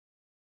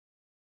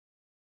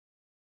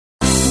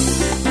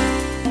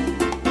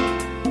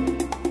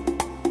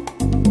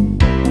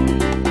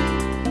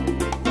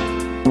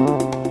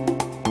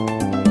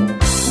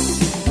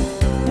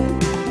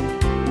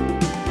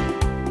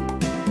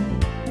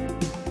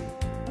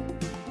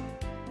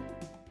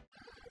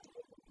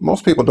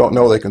Most people don't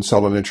know they can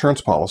sell an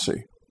insurance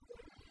policy.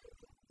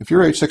 If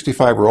you're age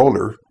 65 or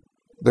older,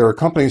 there are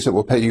companies that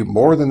will pay you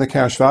more than the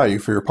cash value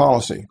for your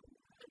policy.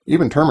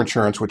 Even term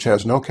insurance, which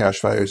has no cash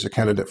value, is a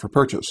candidate for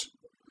purchase.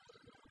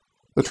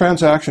 The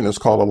transaction is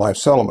called a life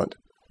settlement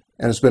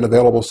and has been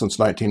available since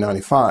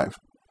 1995.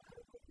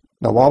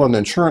 Now, while an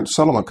insurance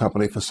settlement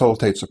company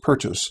facilitates a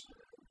purchase,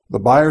 the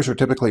buyers are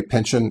typically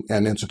pension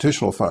and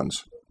institutional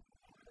funds.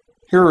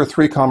 Here are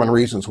 3 common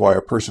reasons why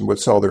a person would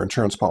sell their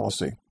insurance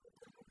policy.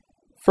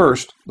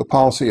 First, the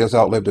policy has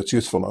outlived its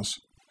usefulness.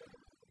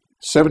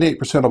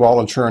 78% of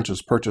all insurance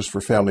is purchased for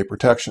family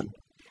protection.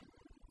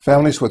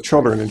 Families with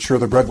children insure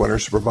the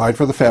breadwinners to provide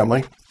for the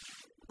family,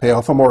 pay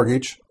off a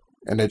mortgage,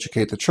 and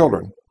educate the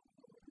children.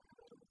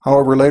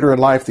 However, later in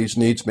life, these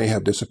needs may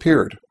have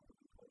disappeared.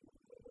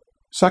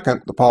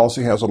 Second, the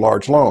policy has a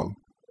large loan.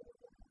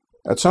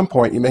 At some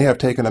point, you may have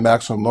taken a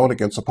maximum loan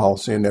against the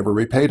policy and never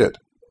repaid it.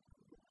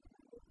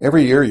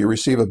 Every year, you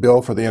receive a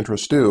bill for the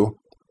interest due,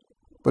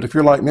 but if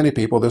you're like many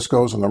people, this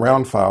goes in the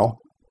round file,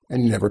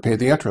 and you never pay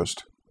the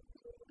interest.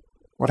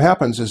 What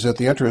happens is that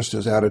the interest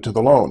is added to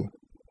the loan.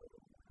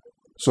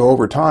 So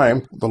over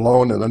time, the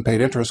loan and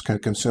unpaid interest can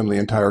consume the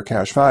entire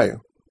cash value.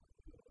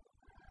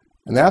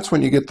 And that's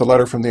when you get the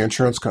letter from the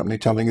insurance company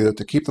telling you that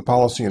to keep the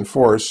policy in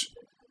force,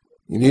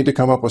 you need to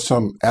come up with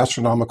some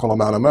astronomical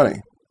amount of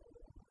money.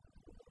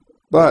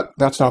 But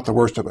that's not the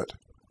worst of it.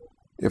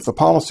 If the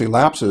policy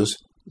lapses,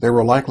 there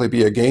will likely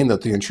be a gain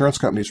that the insurance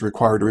company is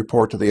required to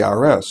report to the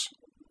IRS.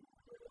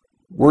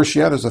 Worse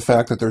yet is the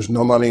fact that there's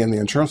no money in the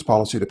insurance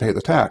policy to pay the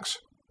tax.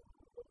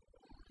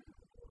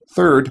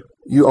 Third,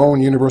 you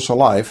own Universal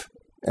Life,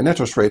 and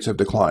interest rates have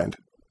declined.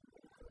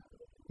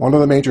 One of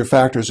the major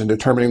factors in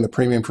determining the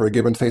premium for a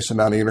given face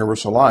amount of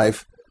Universal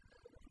Life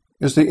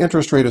is the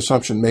interest rate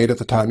assumption made at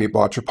the time you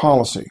bought your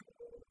policy.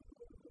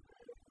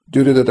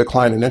 Due to the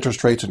decline in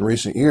interest rates in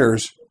recent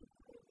years,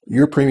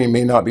 your premium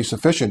may not be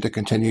sufficient to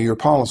continue your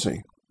policy.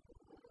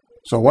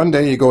 So one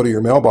day you go to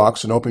your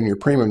mailbox and open your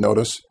premium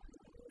notice,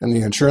 and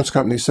the insurance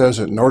company says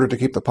that in order to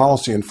keep the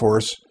policy in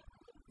force,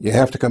 you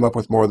have to come up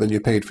with more than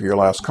you paid for your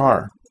last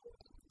car.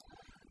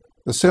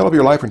 The sale of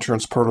your life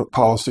insurance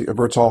policy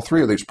averts all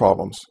 3 of these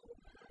problems.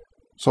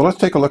 So let's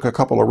take a look at a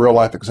couple of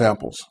real-life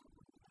examples.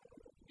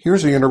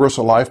 Here's a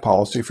Universal Life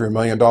policy for $1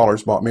 million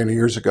bought many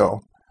years ago.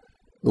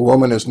 The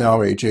woman is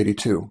now age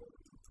 82.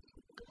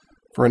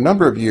 For a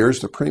number of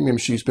years, the premium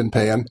she's been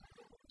paying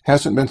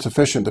hasn't been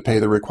sufficient to pay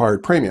the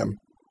required premium,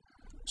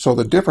 so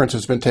the difference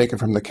has been taken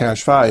from the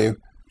cash value,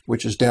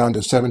 which is down to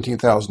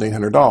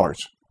 $17,800.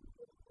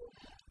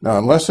 Now,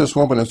 unless this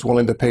woman is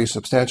willing to pay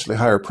substantially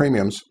higher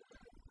premiums,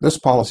 this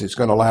policy is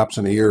going to lapse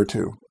in a year or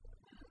 2.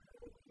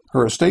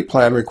 Her estate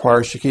plan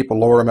requires she keep a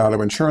lower amount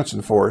of insurance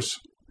in force,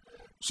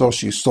 so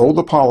she sold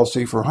the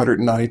policy for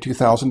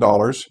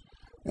 $192,000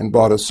 and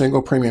bought a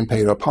single premium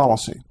paid-up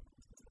policy.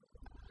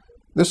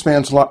 This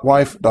man's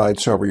wife died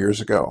several years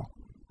ago.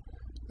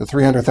 The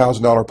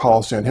 $300,000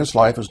 policy on his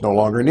life is no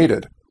longer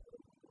needed.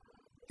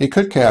 He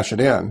could cash it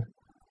in,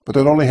 but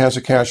it only has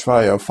a cash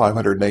value of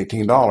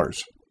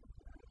 $518.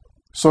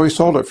 So he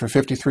sold it for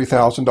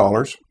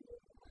 $53,000,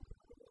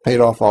 paid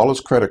off all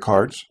his credit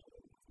cards,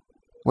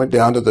 went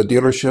down to the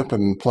dealership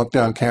and plunked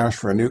down cash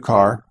for a new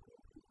car,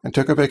 and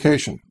took a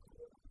vacation.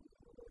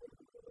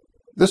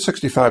 This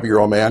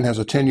 65-year-old man has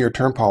a 10-year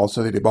term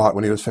policy that he bought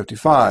when he was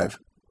 55.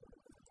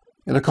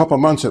 In a couple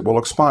months, it will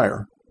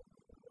expire.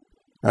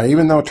 Now,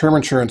 even though term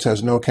insurance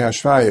has no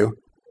cash value,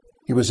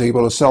 he was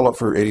able to sell it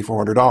for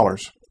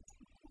 $8,400.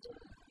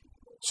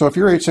 So if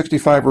you're age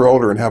 65 or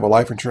older and have a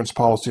life insurance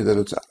policy that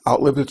has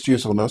outlived its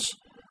usefulness,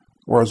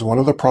 or is one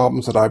of the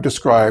problems that I've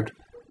described,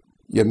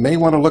 you may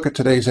want to look at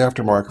today's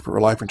aftermarket for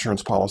life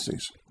insurance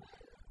policies.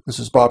 This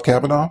is Bob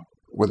Cavanaugh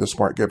with The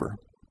Smart Giver.